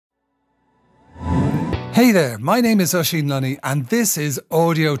Hey there, my name is Oisín Lunny and this is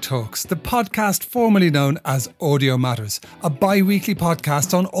Audio Talks, the podcast formerly known as Audio Matters, a bi-weekly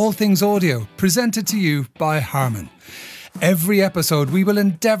podcast on all things audio, presented to you by Harman. Every episode we will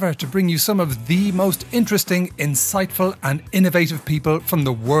endeavour to bring you some of the most interesting, insightful and innovative people from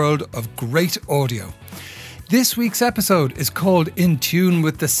the world of great audio. This week's episode is called In Tune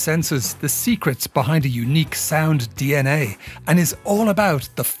with the Senses, the secrets behind a unique sound DNA, and is all about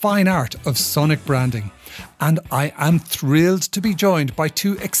the fine art of sonic branding. And I am thrilled to be joined by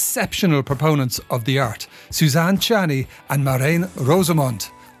two exceptional proponents of the art, Suzanne Ciani and Marijn Roozemond.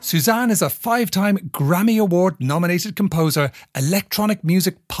 Suzanne is a 5-time Grammy Award-nominated composer, electronic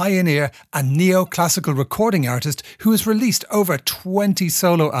music pioneer and neoclassical recording artist who has released over 20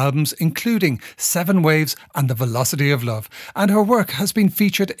 solo albums, including 7 Waves and The Velocity of Love. And her work has been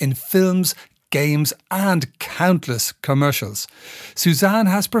featured in films, games and countless commercials. Suzanne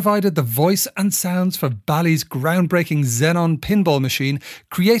has provided the voice and sounds for Bally's groundbreaking Xenon pinball machine,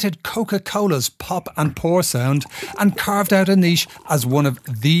 created Coca-Cola's pop and pour sound, and carved out a niche as one of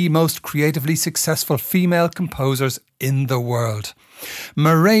the most creatively successful female composers in the world.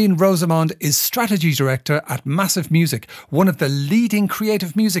 Marijn Roozemond is Strategy Director at MassiveMusic, one of the leading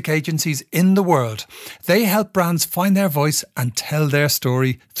creative music agencies in the world. They help brands find their voice and tell their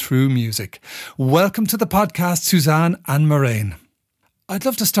story through music. Welcome to the podcast, Suzanne and Marijn. I'd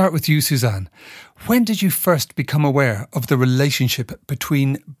love to start with you, Suzanne. When did you first become aware of the relationship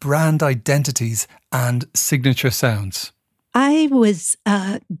between brand identities and signature sounds? I was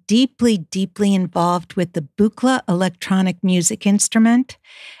deeply involved with the Buchla electronic music instrument.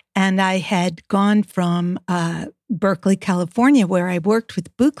 And I had gone from Berkeley, California, where I worked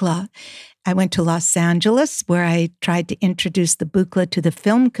with Buchla. I went to Los Angeles, where I tried to introduce the Buchla to the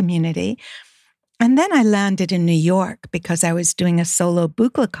film community. And then I landed in New York because I was doing a solo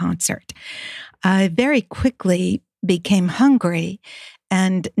Buchla concert. I very quickly became hungry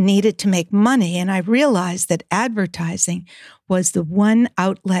and needed to make money. And I realized that advertising was the one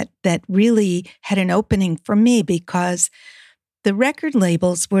outlet that really had an opening for me because the record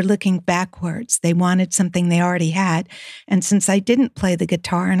labels were looking backwards. They wanted something they already had. And since I didn't play the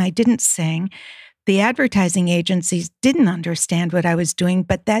guitar and I didn't sing, the advertising agencies didn't understand what I was doing,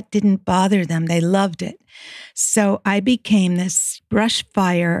 but that didn't bother them. They loved it. So I became this brush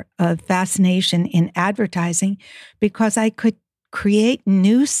fire of fascination in advertising because I could create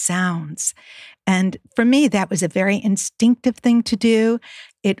new sounds. And for me, that was a very instinctive thing to do.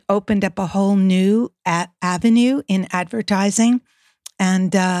 It opened up a whole new avenue in advertising.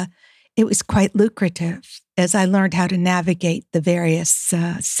 And it was quite lucrative as I learned how to navigate the various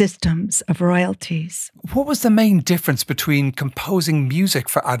systems of royalties. What was the main difference between composing music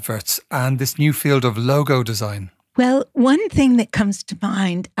for adverts and this new field of logo design? Well, one thing that comes to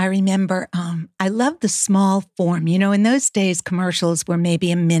mind, I remember, I love the small form. You know, in those days, commercials were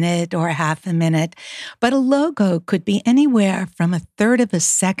maybe a minute or a half a minute, but a logo could be anywhere from 1/3 of a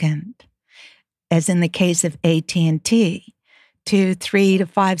second, as in the case of AT&T, to 3 to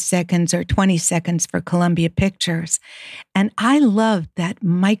 5 seconds or 20 seconds for Columbia Pictures. And I loved that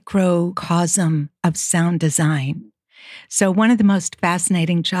microcosm of sound design. So one of the most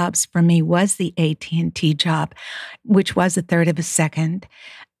fascinating jobs for me was the AT&T job, which was 1/3 of a second.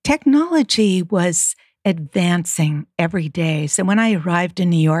 Technology was advancing every day. So when I arrived in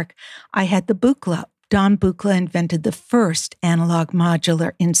New York, I had the Buchla. Don Buchla invented the first analog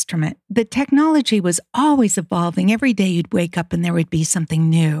modular instrument. The technology was always evolving. Every day you'd wake up and there would be something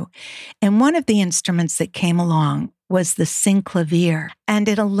new. And one of the instruments that came along was the synclavier. And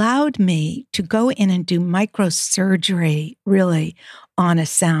it allowed me to go in and do microsurgery, really, on a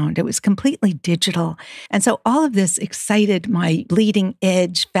sound. It was completely digital. And so all of this excited my bleeding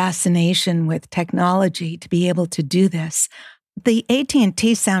edge fascination with technology to be able to do this. The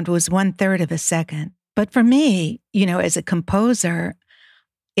AT&T sound was 1/3 of a second. But for me, you know, as a composer,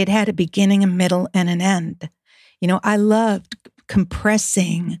 it had a beginning, a middle, and an end. You know, I loved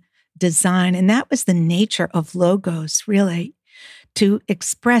compressing design, and that was the nature of logos, really, to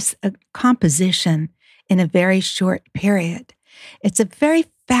express a composition in a very short period. It's a very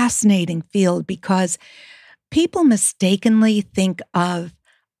fascinating field because people mistakenly think of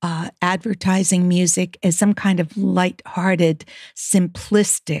advertising music as some kind of lighthearted,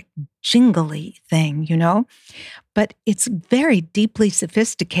 simplistic, jingly thing, you know? But it's very deeply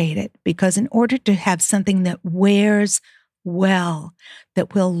sophisticated because in order to have something that wears well,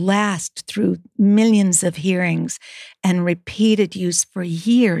 that will last through millions of hearings and repeated use for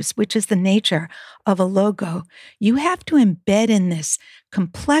years, which is the nature of a logo, you have to embed in this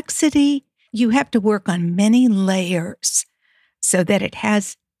complexity. You have to work on many layers so that it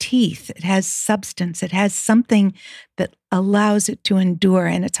has teeth. It has substance. It has something that allows it to endure.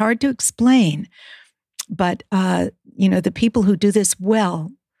 And it's hard to explain. But, the people who do this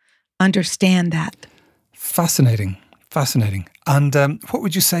well understand that. Fascinating. And what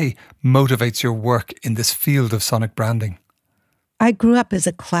would you say motivates your work in this field of sonic branding? I grew up as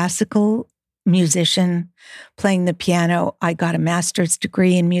a classical musician playing the piano. I got a master's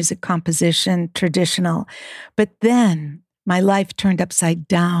degree in music composition, traditional. But then my life turned upside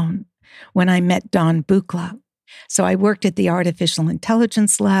down when I met Don Buchla. So I worked at the artificial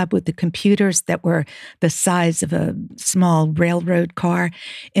intelligence lab with the computers that were the size of a small railroad car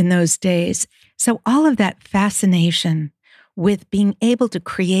in those days. So all of that fascination with being able to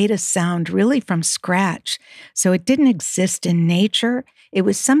create a sound really from scratch. So it didn't exist in nature. It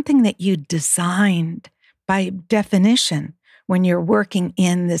was something that you designed by definition when you're working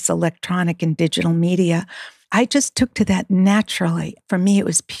in this electronic and digital media. I just took to that naturally. For me, it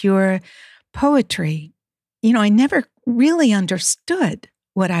was pure poetry. I never really understood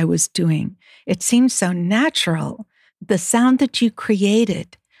what I was doing. It seemed so natural. The sound that you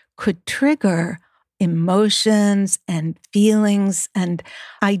created could trigger emotions and feelings and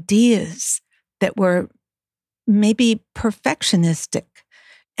ideas that were maybe perfectionistic.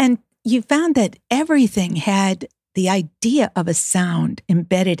 And you found that everything had the idea of a sound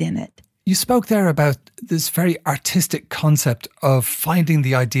embedded in it. You spoke there about this very artistic concept of finding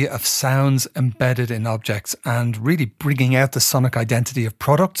the idea of sounds embedded in objects and really bringing out the sonic identity of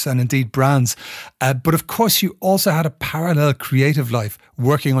products and indeed brands. But of course, you also had a parallel creative life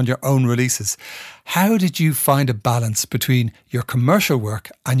working on your own releases. How did you find a balance between your commercial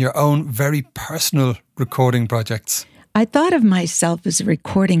work and your own very personal recording projects? I thought of myself as a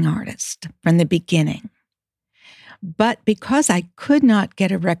recording artist from the beginning. But because I could not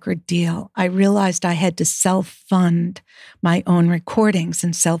get a record deal, I realized I had to self-fund my own recordings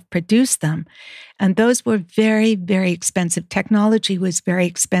and self-produce them. And those were very, very expensive. Technology was very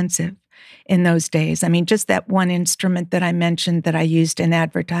expensive in those days. I mean, just that one instrument that I mentioned that I used in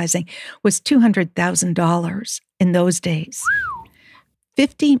advertising was $200,000 in those days.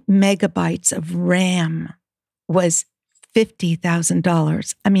 50 megabytes of RAM was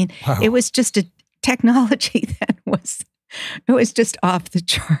 $50,000. I mean, wow. It was just a technology that was just off the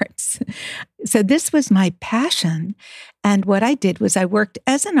charts. So this was my passion. And what I did was I worked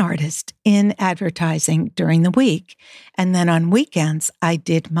as an artist in advertising during the week. And then on weekends, I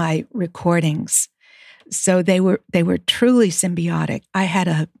did my recordings. So they were truly symbiotic. I had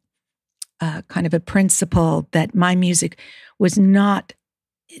a kind of a principle that my music was not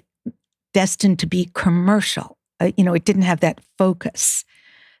destined to be commercial. It didn't have that focus.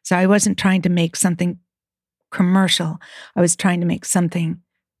 So I wasn't trying to make something commercial. I was trying to make something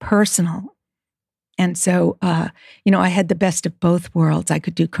personal. And so, I had the best of both worlds. I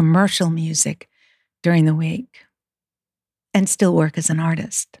could do commercial music during the week and still work as an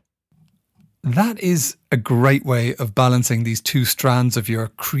artist. That is a great way of balancing these two strands of your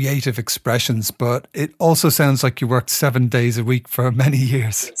creative expressions, but it also sounds like you worked 7 days a week for many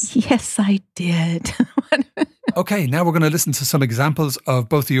years. Yes, I did. Okay, now we're going to listen to some examples of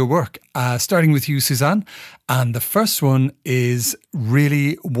both of your work, starting with you, Suzanne. And the first one is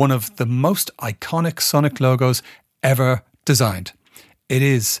really one of the most iconic sonic logos ever designed. It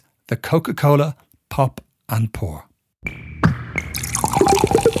is the Coca-Cola Pop and Pour.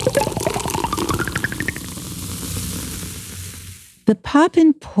 The Pop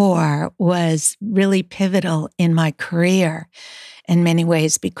and Pour was really pivotal in my career in many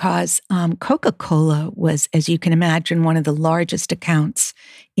ways because Coca-Cola was, as you can imagine, one of the largest accounts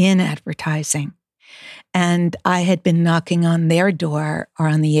in advertising. And I had been knocking on their door or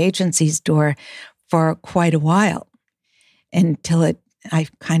on the agency's door for quite a while until I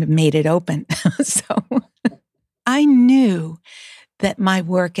kind of made it open. So I knew that my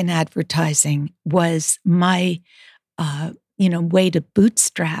work in advertising was my way to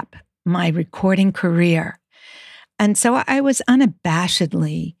bootstrap my recording career. And so I was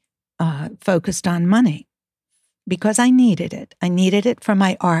unabashedly focused on money because I needed it. I needed it for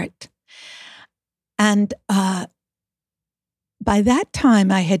my art. And by that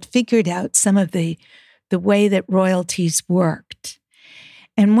time, I had figured out some of the way that royalties worked.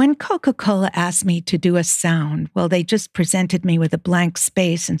 And when Coca-Cola asked me to do a sound, well, they just presented me with a blank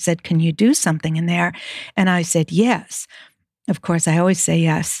space and said, "Can you do something in there?" And I said, yes. Of course, I always say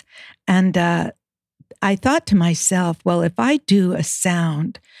yes. And I thought to myself, well, if I do a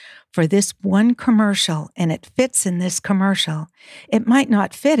sound for this one commercial and it fits in this commercial, it might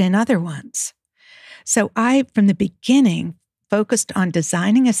not fit in other ones. So I, from the beginning, focused on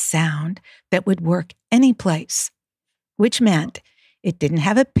designing a sound that would work any place, which meant It didn't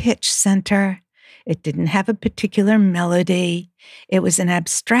have a pitch center. It didn't have a particular melody. It was an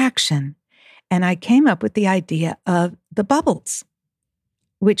abstraction. And I came up with the idea of the bubbles,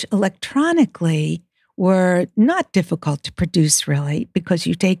 which electronically were not difficult to produce, really, because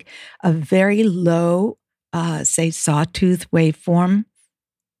you take a very low, say, sawtooth waveform,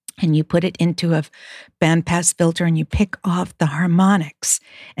 and you put it into a bandpass filter and you pick off the harmonics,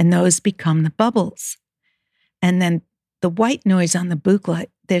 and those become the bubbles. And then the white noise on the buchla,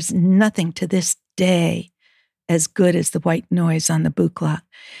 there's nothing to this day as good as the white noise on the buchla.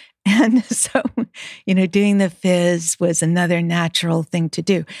 And so, doing the fizz was another natural thing to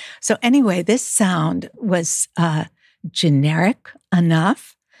do. So anyway, this sound was generic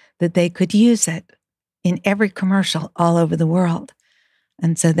enough that they could use it in every commercial all over the world.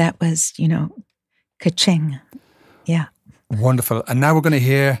 And so that was, ka-ching. Yeah. Wonderful. And now we're going to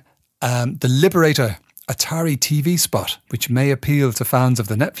hear the Liberator Atari TV spot, which may appeal to fans of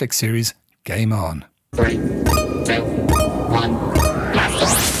the Netflix series Game On. 3, 2, 1,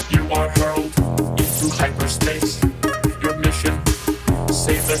 blast. You are hurled into hyperspace. Your mission,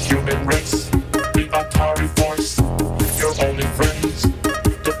 save the human race. The Atari Force, your only friends.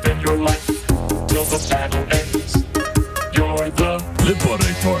 Defend your life till the battle ends. You're the Liberator.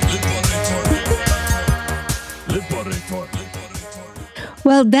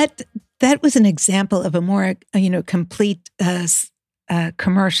 Well, that was an example of a more, complete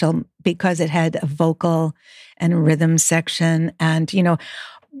commercial, because it had a vocal and a rhythm section. And,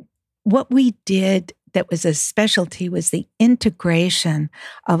 what we did that was a specialty was the integration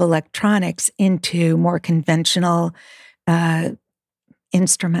of electronics into more conventional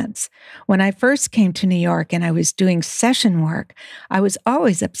instruments. When I first came to New York and I was doing session work, I was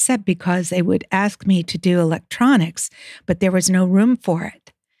always upset because they would ask me to do electronics, but there was no room for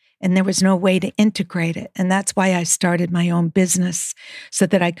it. And there was no way to integrate it. And that's why I started my own business, so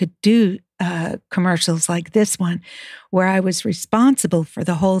that I could do commercials like this one, where I was responsible for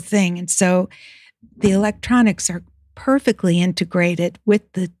the whole thing. And so the electronics are perfectly integrated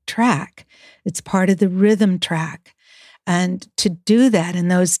with the track. It's part of the rhythm track. And to do that in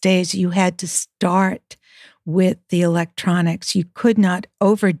those days, you had to start with the electronics. You could not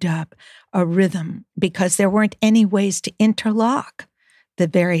overdub a rhythm because there weren't any ways to interlock the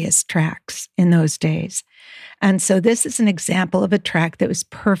various tracks in those days. And so this is an example of a track that was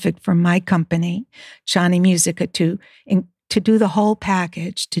perfect for my company, Ciani Musica, to do the whole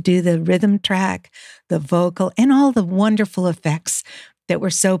package, to do the rhythm track, the vocal, and all the wonderful effects that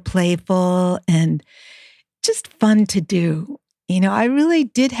were so playful and just fun to do. I really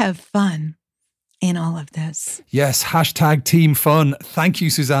did have fun in all of this. Yes, #team fun. Thank you,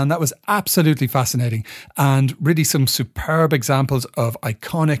 Suzanne. That was absolutely fascinating, and really some superb examples of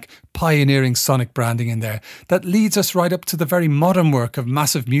iconic, pioneering sonic branding in there that leads us right up to the very modern work of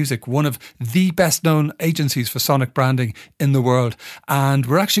MassiveMusic, one of the best known agencies for sonic branding in the world. And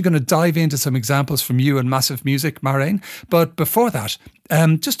we're actually going to dive into some examples from you and MassiveMusic, Marijn. But before that,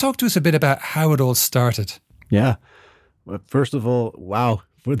 just talk to us a bit about how it all started. Yeah. Well, first of all, wow.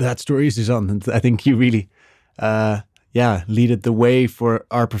 For that story, Suzanne, I think you really, leaded the way for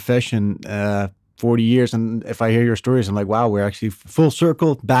our profession 40 years. And if I hear your stories, I'm like, wow, we're actually full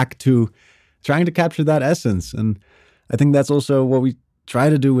circle back to trying to capture that essence. And I think that's also what we try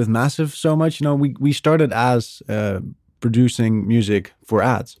to do with Massive so much. We started as producing music for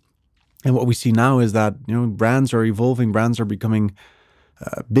ads. And what we see now is that, brands are evolving, brands are becoming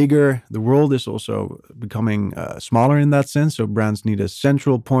bigger. The world is also becoming smaller in that sense. So brands need a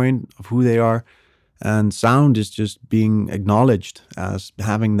central point of who they are. And sound is just being acknowledged as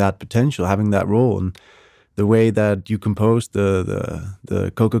having that potential, having that role. And the way that you compose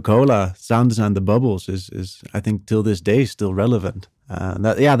the Coca-Cola sound design, the bubbles, is I think till this day still relevant.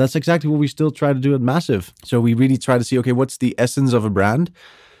 That's exactly what we still try to do at Massive. So we really try to see, okay, what's the essence of a brand?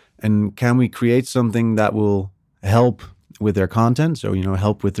 And can we create something that will help with their content? So,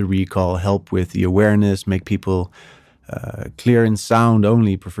 help with the recall, help with the awareness, make people clear in sound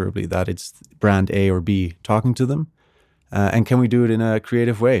only, preferably that it's brand A or B talking to them. And can we do it in a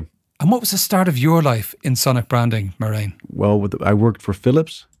creative way? And what was the start of your life in sonic branding, Marijn? Well, I worked for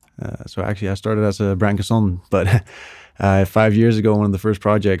Philips. So actually I started as a brand consultant, but 5 years ago, one of the first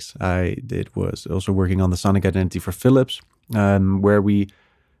projects I did was also working on the sonic identity for Philips, where we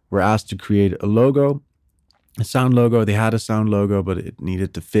were asked to create a logo, a sound logo. They had a sound logo, but it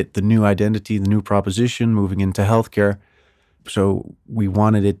needed to fit the new identity, the new proposition moving into healthcare. So we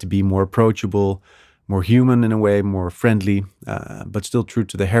wanted it to be more approachable, more human in a way, more friendly, but still true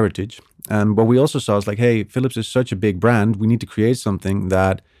to the heritage. And what we also saw is like, hey, Philips is such a big brand. We need to create something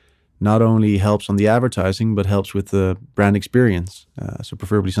that not only helps on the advertising, but helps with the brand experience. So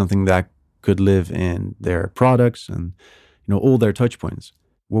preferably something that could live in their products and, all their touch points.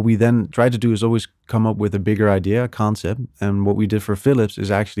 What we then try to do is always come up with a bigger idea, a concept. And what we did for Philips is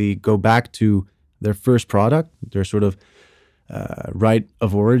actually go back to their first product, their sort of right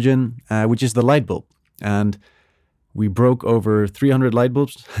of origin, which is the light bulb. And we broke over 300 light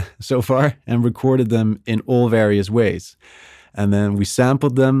bulbs so far and recorded them in all various ways. And then we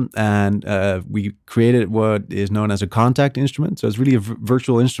sampled them and we created what is known as a contact instrument. So it's really a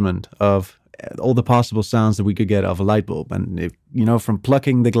virtual instrument of all the possible sounds that we could get of a light bulb. And, from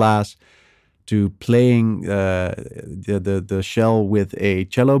plucking the glass to playing the shell with a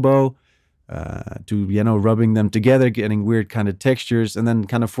cello bow, to, rubbing them together, getting weird kind of textures, and then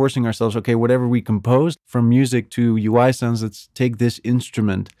kind of forcing ourselves, okay, whatever we composed from music to UI sounds, let's take this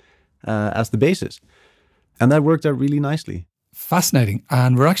instrument as the basis. And that worked out really nicely. Fascinating.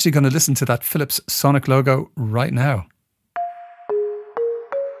 And we're actually going to listen to that Philips Sonic logo right now.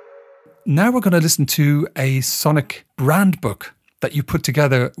 Now we're going to listen to a Sonic brand book that you put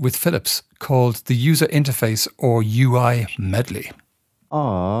together with Philips called the User Interface or UI Medley.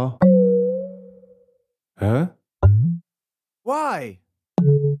 Aww. Huh? Why?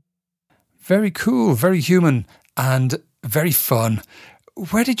 Very cool, very human, and very fun.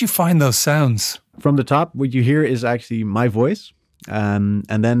 Where did you find those sounds? From the top, what you hear is actually my voice, and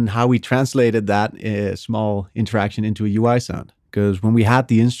then how we translated that small interaction into a UI sound. Because when we had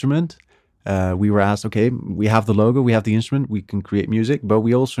the instrument, we were asked, okay, we have the logo, we have the instrument, we can create music, but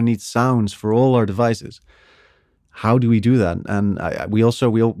we also need sounds for all our devices. How do we do that? And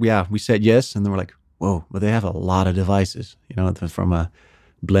we said yes, and then we're like, whoa, but they have a lot of devices, from a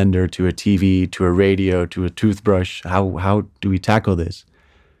blender to a TV to a radio to a toothbrush. How do we tackle this?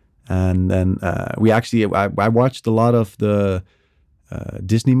 And then I watched a lot of the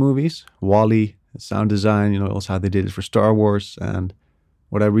Disney movies, WALL-E, sound design, also how they did it for Star Wars. And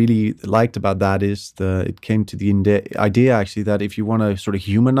what I really liked about that is it came to the idea actually that if you want to sort of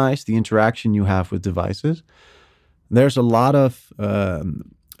humanize the interaction you have with devices, there's a lot of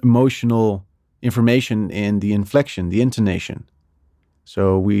emotional information in the inflection, the intonation.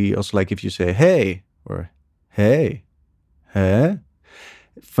 So we also like if you say, hey, or hey, huh?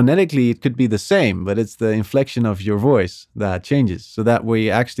 Phonetically, it could be the same, but it's the inflection of your voice that changes. So that way,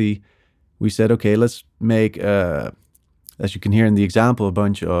 actually, we said, okay, let's make, as you can hear in the example, a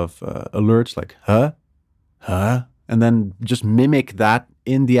bunch of alerts like, huh, and then just mimic that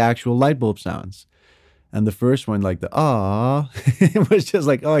in the actual light bulb sounds. And the first one, like the ah, it was just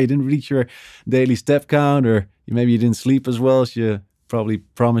like, oh, you didn't reach your daily step count, or maybe you didn't sleep as well as you probably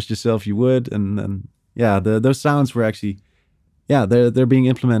promised yourself you would. And then, those sounds were actually, they're being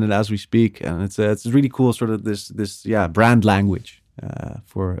implemented as we speak. And it's really cool, sort of this brand language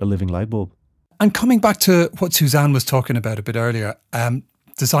for a living light bulb. And coming back to what Suzanne was talking about a bit earlier,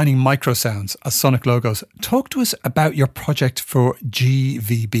 designing micro sounds as Sonic logos. Talk to us about your project for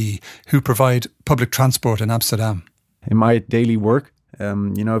GVB, who provide public transport in Amsterdam. In my daily work,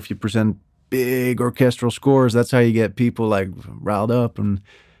 if you present big orchestral scores, that's how you get people like riled up and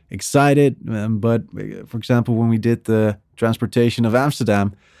excited. But for example, when we did the transportation of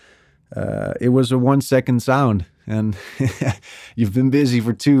Amsterdam, it was a 1 second sound. And you've been busy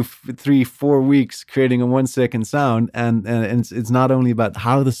for 2, 3, 4 weeks creating a 1 second sound. And it's not only about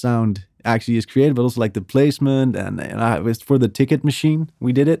how the sound actually is created, but also like the placement. And it was for the ticket machine.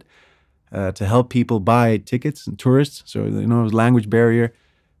 We did it to help people buy tickets and tourists. So, it was a language barrier.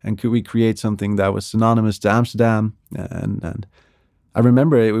 And could we create something that was synonymous to Amsterdam? And I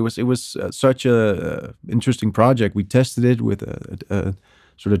remember it was such a interesting project. We tested it with a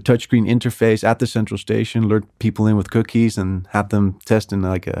sort of touchscreen interface at the central station, lured people in with cookies and had them test in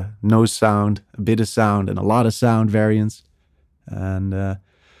like a nose sound, a bit of sound, and a lot of sound variants. And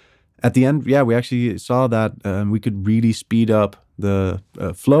at the end, we actually saw that we could really speed up the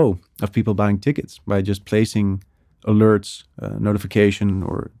flow of people buying tickets by just placing alerts, notification,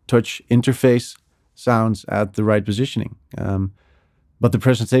 or touch interface sounds at the right positioning. But the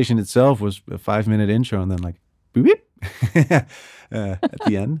presentation itself was a 5-minute intro and then like, boop, beep. At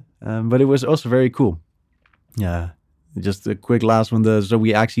the end. But it was also very cool. Yeah. Just a quick last one. So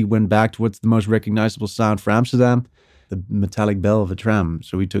we actually went back to what's the most recognizable sound for Amsterdam, the metallic bell of a tram.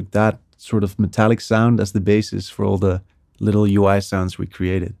 So we took that sort of metallic sound as the basis for all the little UI sounds we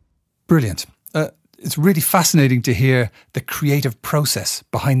created. Brilliant. It's really fascinating to hear the creative process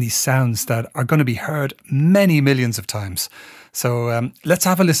behind these sounds that are going to be heard many millions of times. So let's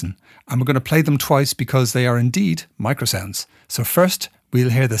have a listen. And we're going to play them twice because they are indeed microsounds. So first,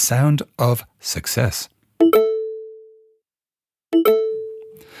 we'll hear the sound of success.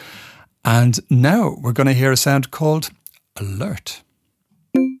 And now we're going to hear a sound called Alert.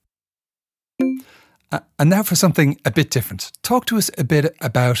 And now for something a bit different. Talk to us a bit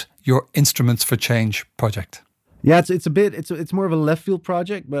about your Instruments for Change project. Yeah, it's more of a left field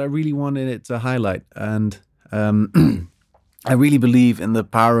project, but I really wanted it to highlight. And I really believe in the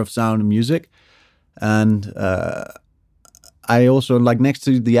power of sound and music. And I also, like, next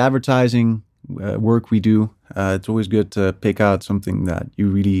to the advertising work we do, it's always good to pick out something that you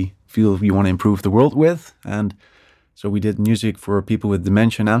really feel you want to improve the world with. And so we did music for people with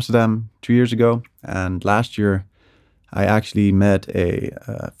dementia in Amsterdam 2 years ago. And last year, I actually met a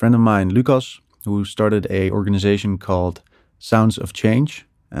friend of mine, Lucas, who started a organization called Sounds of Change.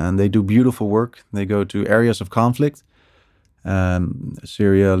 And they do beautiful work. They go to areas of conflict,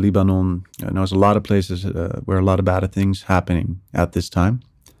 Syria, Lebanon. There's a lot of places where a lot of bad things happening at this time.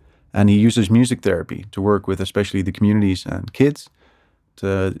 And he uses music therapy to work with especially the communities and kids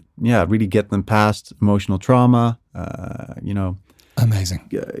to, really get them past emotional trauma, Amazing.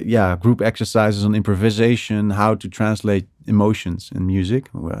 Group exercises on improvisation, how to translate emotions in music.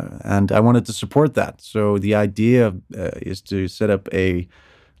 And I wanted to support that. So the idea is to set up a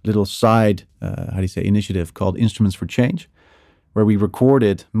little side, initiative called Instruments for Change, where we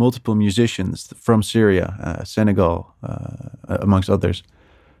recorded multiple musicians from Syria, Senegal, amongst others,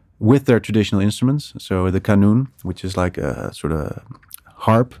 with their traditional instruments. So the qanun, which is like a sort of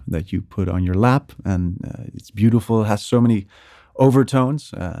harp that you put on your lap, and it's beautiful. It has so many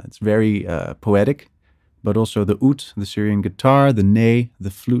overtones. It's very poetic. But also the oud, the Syrian guitar, the ney, the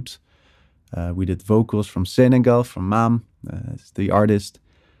flute. We did vocals from Senegal, from Mam, the artist.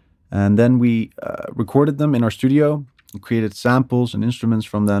 And then we recorded them in our studio, created samples and instruments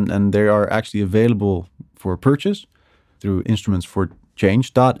from them, and they are actually available for purchase through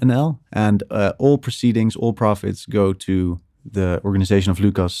instrumentsforchange.nl. And all proceedings, all profits go to the organization of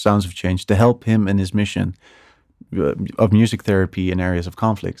Lucas, Sounds of Change, to help him in his mission of music therapy in areas of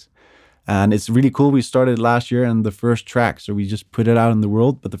conflicts. And it's really cool. We started last year, and the first track, so we just put it out in the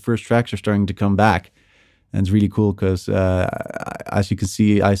world, but the first tracks are starting to come back. And it's really cool because, as you can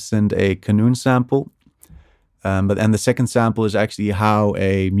see, I sent a qanun sample. And the second sample is actually how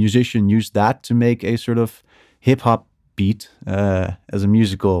a musician used that to make a sort of hip-hop beat as a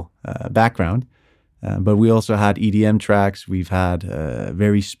musical background. But we also had EDM tracks. We've had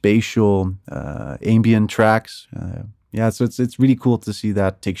very spatial ambient tracks. So it's really cool to see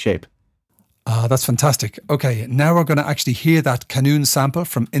that take shape. That's fantastic. Okay, now we're going to actually hear that qanun sample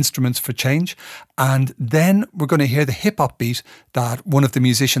from Instruments for Change, and then we're going to hear the hip-hop beat that one of the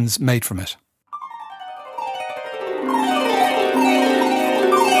musicians made from it.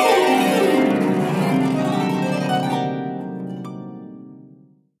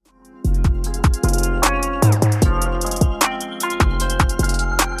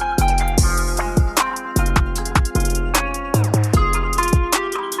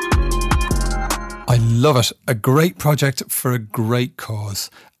 Love it. A great project for a great cause.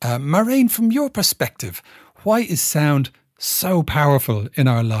 Marijn, from your perspective, why is sound so powerful in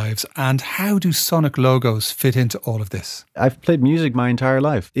our lives, and how do sonic logos fit into all of this? I've played music my entire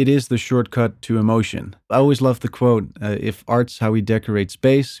life. It is the shortcut to emotion. I always love the quote, if art's how we decorate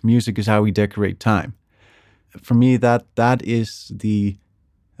space, music is how we decorate time. For me, that is the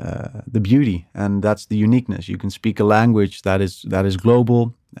beauty, and that's the uniqueness. You can speak a language that is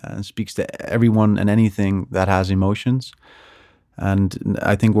global and speaks to everyone and anything that has emotions. And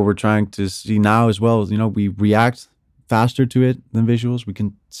I think what we're trying to see now as well is, we react faster to it than visuals. We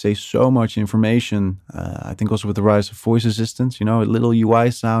can say so much information. I think also with the rise of voice assistants, a little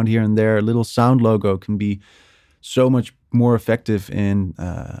UI sound here and there, a little sound logo can be so much more effective in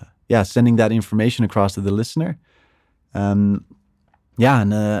sending that information across to the listener.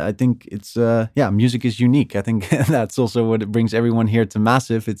 I think it's music is unique. I think that's also what it brings everyone here to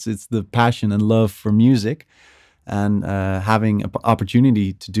Massive. It's the passion and love for music, and having an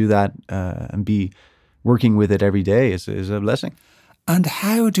opportunity to do that and be working with it every day is a blessing. And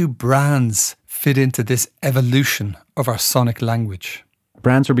how do brands fit into this evolution of our sonic language?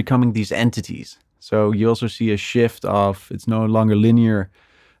 Brands are becoming these entities. So you also see a shift of, it's no longer linear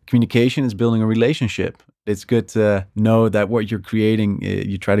communication, it's building a relationship. It's good to know that what you're creating,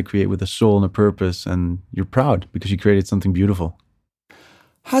 you try to create with a soul and a purpose, and you're proud because you created something beautiful.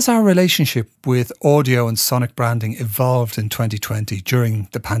 Has our relationship with audio and sonic branding evolved in 2020 during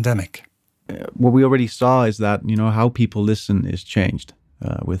the pandemic? What we already saw is that, how people listen is changed.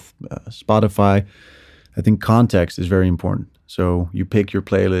 With Spotify, I think context is very important. So you pick your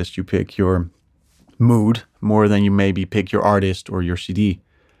playlist, you pick your mood more than you maybe pick your artist or your CD.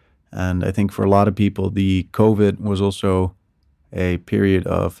 And I think for a lot of people, the COVID was also, a period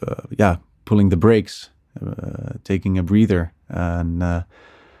of pulling the brakes, taking a breather, and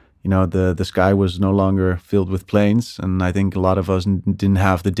the sky was no longer filled with planes, and I think a lot of us didn't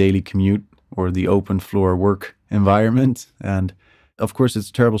have the daily commute or the open floor work environment. And of course, it's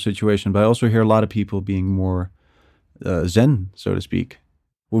a terrible situation, but I also hear a lot of people being more zen, so to speak.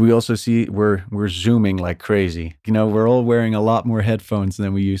 Well, we also see we're Zooming like crazy. We're all wearing a lot more headphones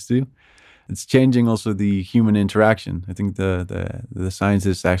than we used to. It's changing also the human interaction. I think the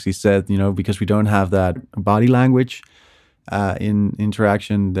scientists actually said, because we don't have that body language in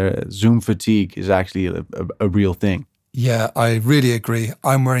interaction, the Zoom fatigue is actually a real thing. Yeah, I really agree.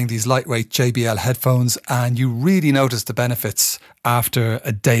 I'm wearing these lightweight JBL headphones, and you really notice the benefits after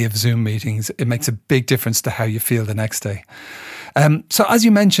a day of Zoom meetings. It makes a big difference to how you feel the next day. So as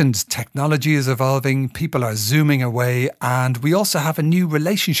you mentioned, technology is evolving, people are zooming away, and we also have a new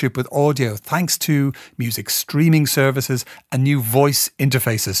relationship with audio thanks to music streaming services and new voice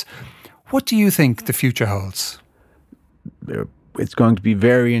interfaces. What do you think the future holds? It's going to be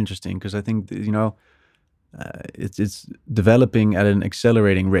very interesting because I think, it's developing at an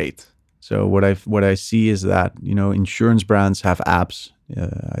accelerating rate. So what I see is that, insurance brands have apps.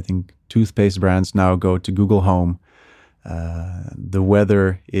 I think toothpaste brands now go to Google Home. The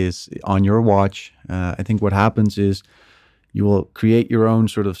weather is on your watch. I think what happens is you will create your own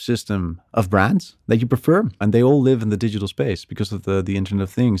sort of system of brands that you prefer, and they all live in the digital space because of the Internet of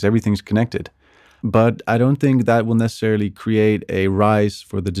Things. Everything's connected. But I don't think that will necessarily create a rise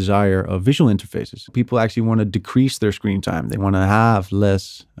for the desire of visual interfaces. People actually want to decrease their screen time. They want to have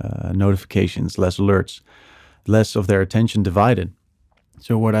less notifications, less alerts, less of their attention divided.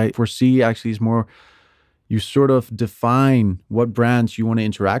 So what I foresee actually is more, you sort of define what brands you want to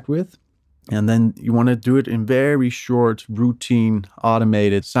interact with, and then you want to do it in very short, routine,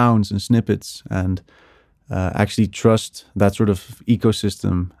 automated sounds and snippets, and actually trust that sort of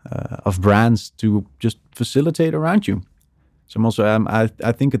ecosystem of brands to just facilitate around you. So I'm also,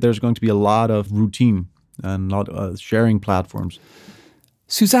 I think that there's going to be a lot of routine and a lot of sharing platforms.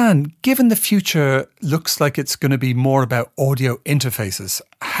 Suzanne, given the future looks like it's going to be more about audio interfaces,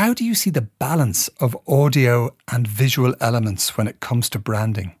 how do you see the balance of audio and visual elements when it comes to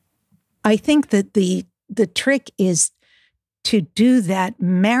branding? I think that the trick is to do that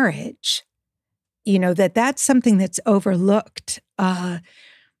marriage. That's something that's overlooked, that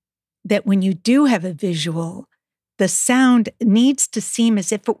when you do have a visual, the sound needs to seem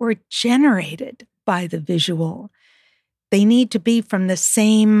as if it were generated by the visual. They need to be from the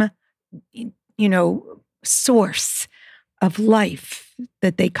same, source of life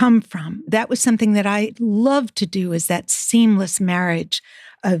that they come from. That was something that I love to do, is that seamless marriage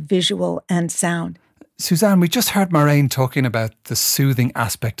of visual and sound. Suzanne, we just heard Marijn talking about the soothing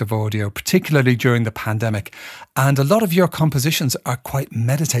aspect of audio, particularly during the pandemic, and a lot of your compositions are quite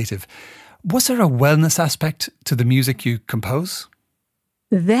meditative. Was there a wellness aspect to the music you compose?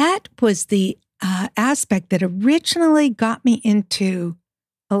 That was the aspect that originally got me into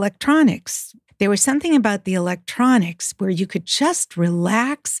electronics. There was something about the electronics where you could just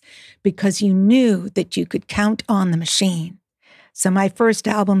relax because you knew that you could count on the machine. So my first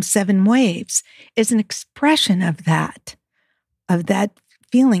album, 7 Waves, is an expression of that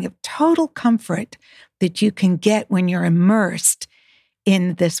feeling of total comfort that you can get when you're immersed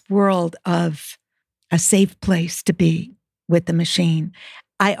in this world of a safe place to be with the machine.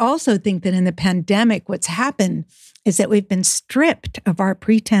 I also think that in the pandemic, what's happened is that we've been stripped of our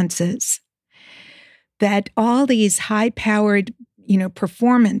pretenses, that all these high-powered,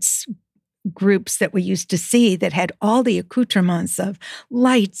 performance groups that we used to see that had all the accoutrements of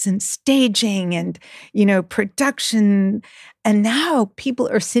lights and staging and, production. And now people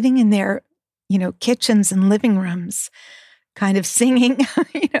are sitting in their, kitchens and living rooms kind of singing,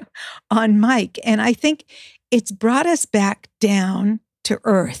 on mic. And I think it's brought us back down to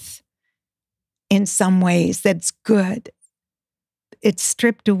earth in some ways. That's good. It's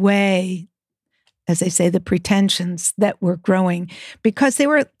stripped away, as I say, the pretensions that were growing because they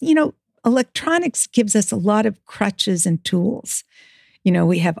were, electronics gives us a lot of crutches and tools.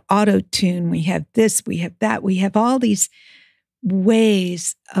 We have auto-tune, we have this, we have that, we have all these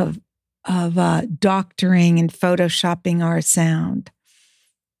ways of doctoring and photoshopping our sound.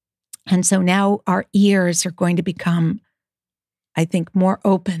 And so now our ears are going to become, I think, more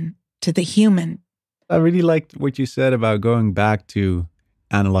open to the human. I really liked what you said about going back to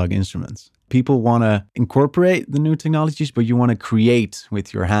analog instruments. People want to incorporate the new technologies, but you want to create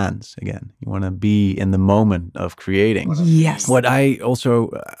with your hands again. You want to be in the moment of creating. Yes. What I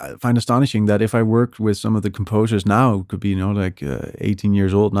also find astonishing that if I worked with some of the composers now, it could be 18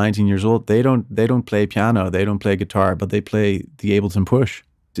 years old, 19 years old. They don't play piano, they don't play guitar, but they play the Ableton Push.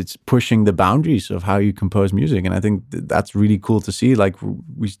 It's pushing the boundaries of how you compose music, and I think that's really cool to see. Like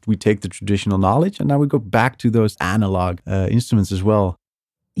we take the traditional knowledge, and now we go back to those analog instruments as well.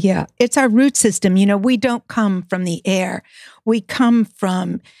 Yeah, it's our root system. We don't come from the air. We come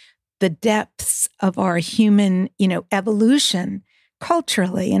from the depths of our human, evolution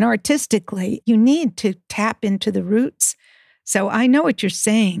culturally and artistically. You need to tap into the roots. So I know what you're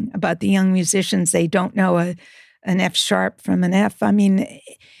saying about the young musicians. They don't know an F sharp from an F. I mean,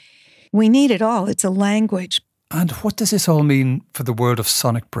 we need it all. It's a language. And what does this all mean for the world of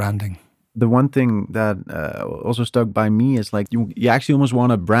sonic branding? The one thing that also stuck by me is like you actually almost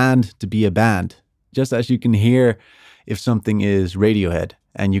want a brand to be a band. Just as you can hear if something is Radiohead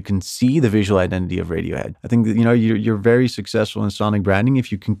and you can see the visual identity of Radiohead. I think that, you're very successful in sonic branding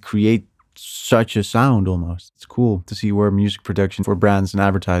if you can create such a sound almost. It's cool to see where music production for brands and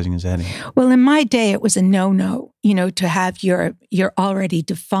advertising is heading. Well, in my day, it was a no-no, to have your already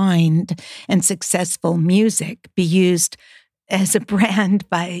defined and successful music be used as a brand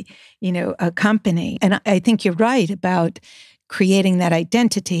by, a company. And I think you're right about creating that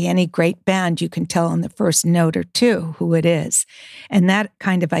identity. Any great band, you can tell on the first note or two who it is. And that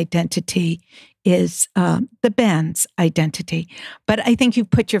kind of identity is the band's identity. But I think you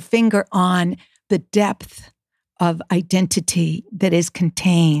put your finger on the depth of identity that is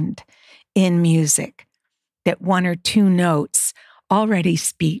contained in music, that one or two notes already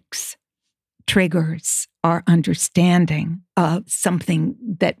speaks, triggers our understanding of something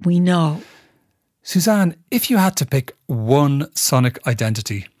that we know. Suzanne, if you had to pick one sonic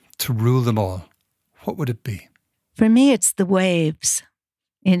identity to rule them all, what would it be? For me, it's the waves.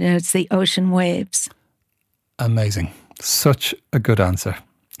 It's the ocean waves. Amazing. Such a good answer.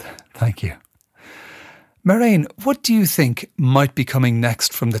 Thank you. Marijn, what do you think might be coming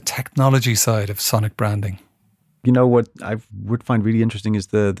next from the technology side of sonic branding? What I would find really interesting is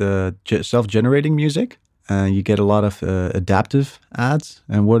the self-generating music. You get a lot of adaptive ads.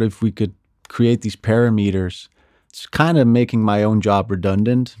 And what if we could create these parameters? It's kind of making my own job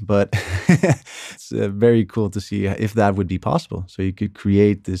redundant, but it's very cool to see if that would be possible. So you could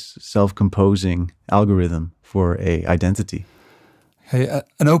create this self-composing algorithm for a identity. Hey,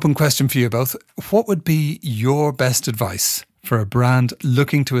 an open question for you both. What would be your best advice for a brand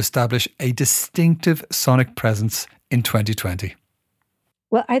looking to establish a distinctive sonic presence in 2020?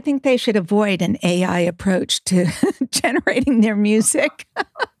 Well, I think they should avoid an AI approach to generating their music.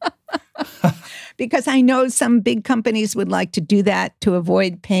 Because I know some big companies would like to do that to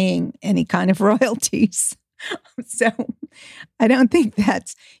avoid paying any kind of royalties. So I don't think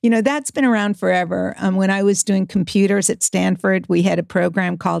that's been around forever. When I was doing computers at Stanford, we had a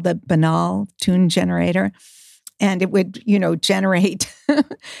program called the Banal Tune Generator. And it would, generate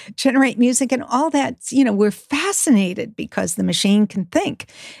music and all that. We're fascinated because the machine can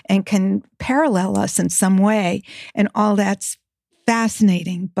think and can parallel us in some way. And all that's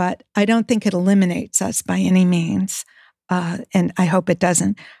fascinating. But I don't think it eliminates us by any means. And I hope it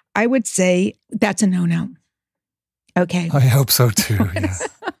doesn't. I would say that's a no-no. Okay. I hope so too, yeah.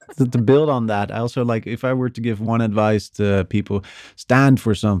 To build on that, I also if I were to give one advice to people, stand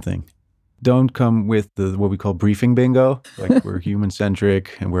for something. Don't come with what we call briefing bingo. Like we're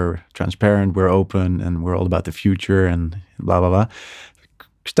human-centric and we're transparent, we're open, and we're all about the future and blah, blah, blah.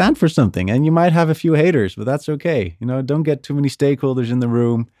 Stand for something. And you might have a few haters, but that's okay. Don't get too many stakeholders in the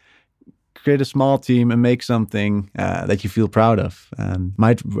room. Create a small team and make something that you feel proud of. And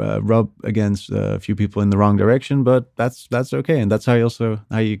might rub against a few people in the wrong direction, but that's okay. And that's how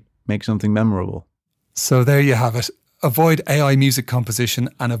you make something memorable. So there you have it. Avoid AI music composition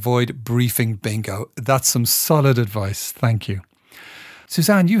and avoid briefing bingo. That's some solid advice. Thank you.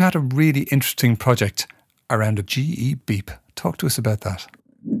 Suzanne, you had a really interesting project around a GE beep. Talk to us about that.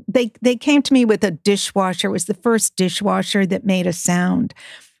 They came to me with a dishwasher. It was the first dishwasher that made a sound.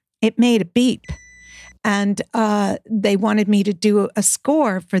 It made a beep. And they wanted me to do a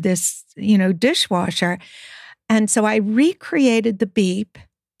score for this, dishwasher. And so I recreated the beep.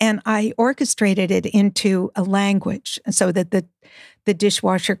 And I orchestrated it into a language so that the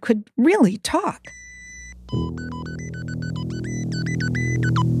dishwasher could really talk.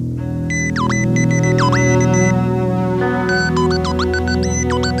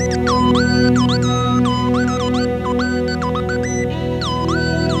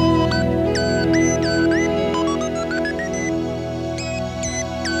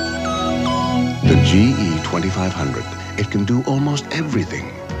 2500. It can do almost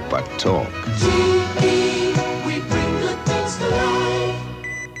everything but talk. We bring good things to life.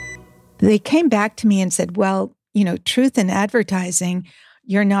 They came back to me and said, well, truth in advertising,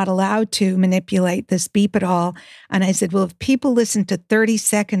 you're not allowed to manipulate this beep at all. And I said, well, if people listen to 30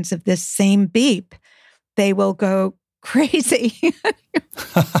 seconds of this same beep, they will go crazy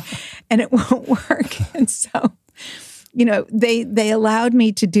and it won't work. And so, they allowed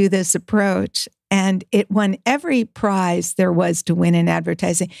me to do this approach, and it won every prize there was to win in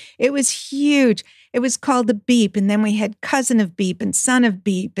advertising. It was huge. It was called the Beep. And then we had cousin of Beep and son of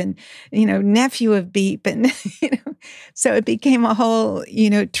Beep and, nephew of Beep. And, so it became a whole,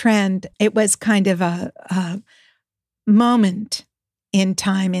 trend. It was kind of a moment in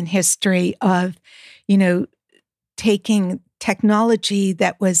time in history of, taking technology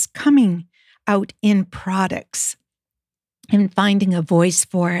that was coming out in products and finding a voice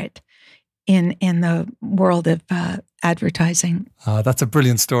for it in the world of advertising. That's a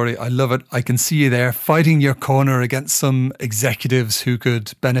brilliant story. I love it. I can see you there fighting your corner against some executives who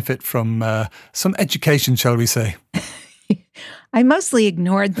could benefit from some education, shall we say. I mostly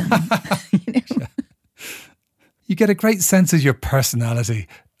ignored them. Yeah. You get a great sense of your personality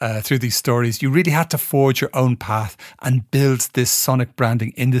through these stories. You really had to forge your own path and build this sonic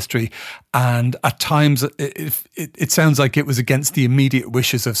branding industry. And at times, it sounds like it was against the immediate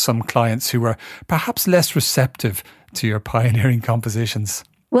wishes of some clients who were perhaps less receptive to your pioneering compositions.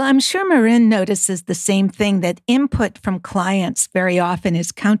 Well, I'm sure Marijn notices the same thing, that input from clients very often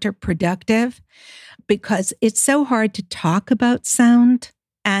is counterproductive because it's so hard to talk about sound,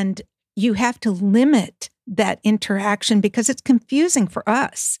 and you have to limit that interaction because it's confusing for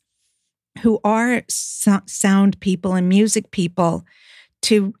us who are sound people and music people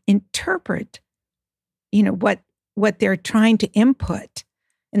to interpret, what they're trying to input.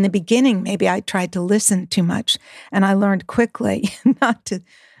 In the beginning, maybe I tried to listen too much, and I learned quickly not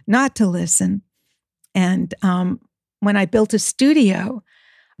to listen. And when I built a studio,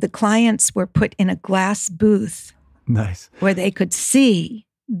 the clients were put in a glass booth. Nice. Where they could see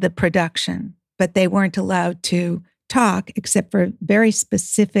the production, but they weren't allowed to talk except for very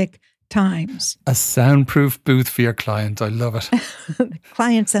specific times. A soundproof booth for your client. I love it.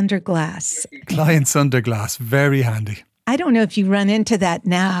 Clients under glass. Clients under glass. Very handy. I don't know if you run into that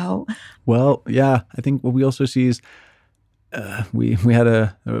now. Well, yeah. I think what we also see is we had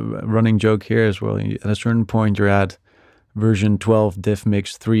a running joke here as well. At a certain point, you're at version 12, diff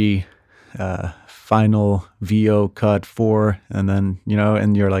mix 3, final VO cut 4, and then,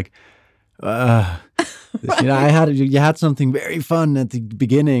 and you're like, right. You had something very fun at the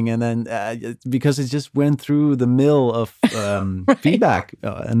beginning, and then because it just went through the mill of right. feedback,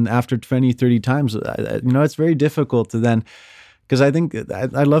 and after 20, 30 times, it's very difficult to then, because I think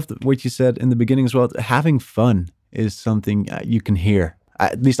I love what you said in the beginning as well. Having fun is something you can hear.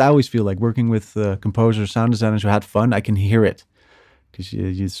 At least I always feel like working with composers, sound designers who had fun, I can hear it because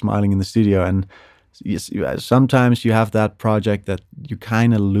you're smiling in the studio. And sometimes you have that project that you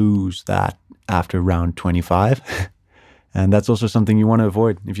kind of lose that after round 25. And that's also something you want to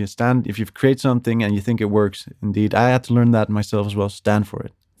avoid. If you create something and you think it works, indeed, I had to learn that myself as well. Stand for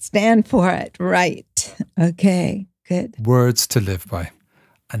it. Stand for it. Right. Okay, good. Words to live by.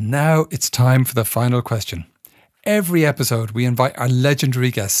 And now it's time for the final question. Every episode, we invite our legendary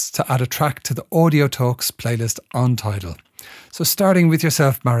guests to add a track to the Audio Talks playlist on Tidal. So starting with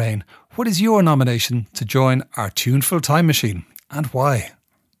yourself, Marijn, what is your nomination to join our tuneful time machine, and why?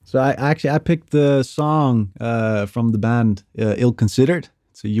 So I picked the song from the band Ill Considered.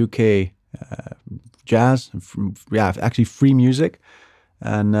 It's a UK jazz, actually free music,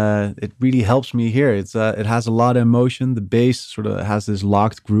 and it really helps me here. It has a lot of emotion. The bass sort of has this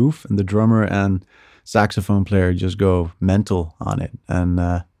locked groove, and the drummer and saxophone player just go mental on it, and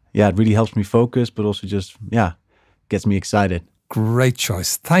it really helps me focus, but also just gets me excited. Great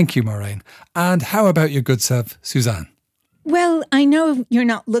choice. Thank you, Marijn. And how about your good self, Suzanne? Well, I know you're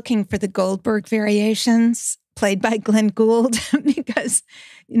not looking for the Goldberg variations played by Glenn Gould because,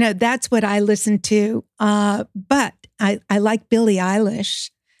 that's what I listen to. But I like Billie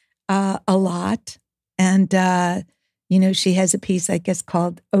Eilish a lot. And, she has a piece, I guess,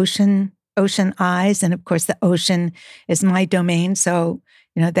 called Ocean Eyes. And of course, the ocean is my domain. So,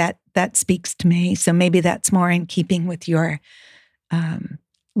 that speaks to me. So maybe that's more in keeping with your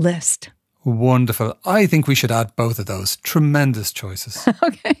list. Wonderful. I think we should add both of those. Tremendous choices.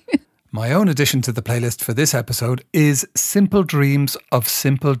 Okay. My own addition to the playlist for this episode is Simple Dreams of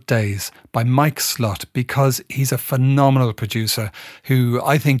Simple Days by Mike Slott, because he's a phenomenal producer who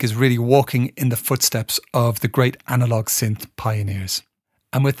I think is really walking in the footsteps of the great analog synth pioneers.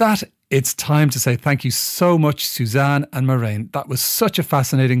 And with that, It's time to say thank you so much, Suzanne and Marijn. That was such a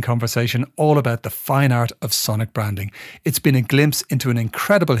fascinating conversation all about the fine art of sonic branding. It's been a glimpse into an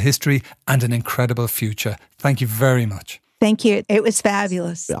incredible history and an incredible future. Thank you very much. Thank you. It was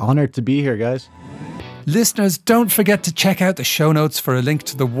fabulous. Honored to be here, guys. Listeners, don't forget to check out the show notes for a link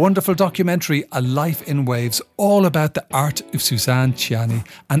to the wonderful documentary A Life in Waves, all about the art of Suzanne Ciani,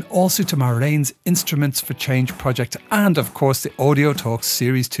 and also to Marijn's Instruments for Change project, and of course the Audio Talks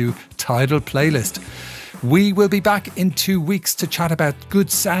Series 2 Tidal playlist. We will be back in 2 weeks to chat about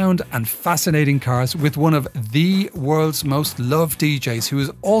good sound and fascinating cars with one of the world's most loved DJs, who is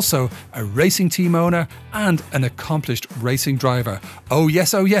also a racing team owner and an accomplished racing driver. Oh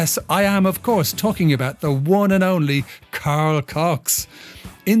yes, I am of course talking about the one and only Carl Cox.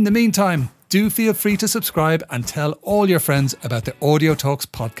 In the meantime, do feel free to subscribe and tell all your friends about the Audio Talks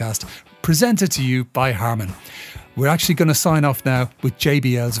podcast, presented to you by Harman. We're actually going to sign off now with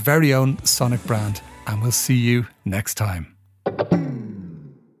JBL's very own sonic brand. And we'll see you next time.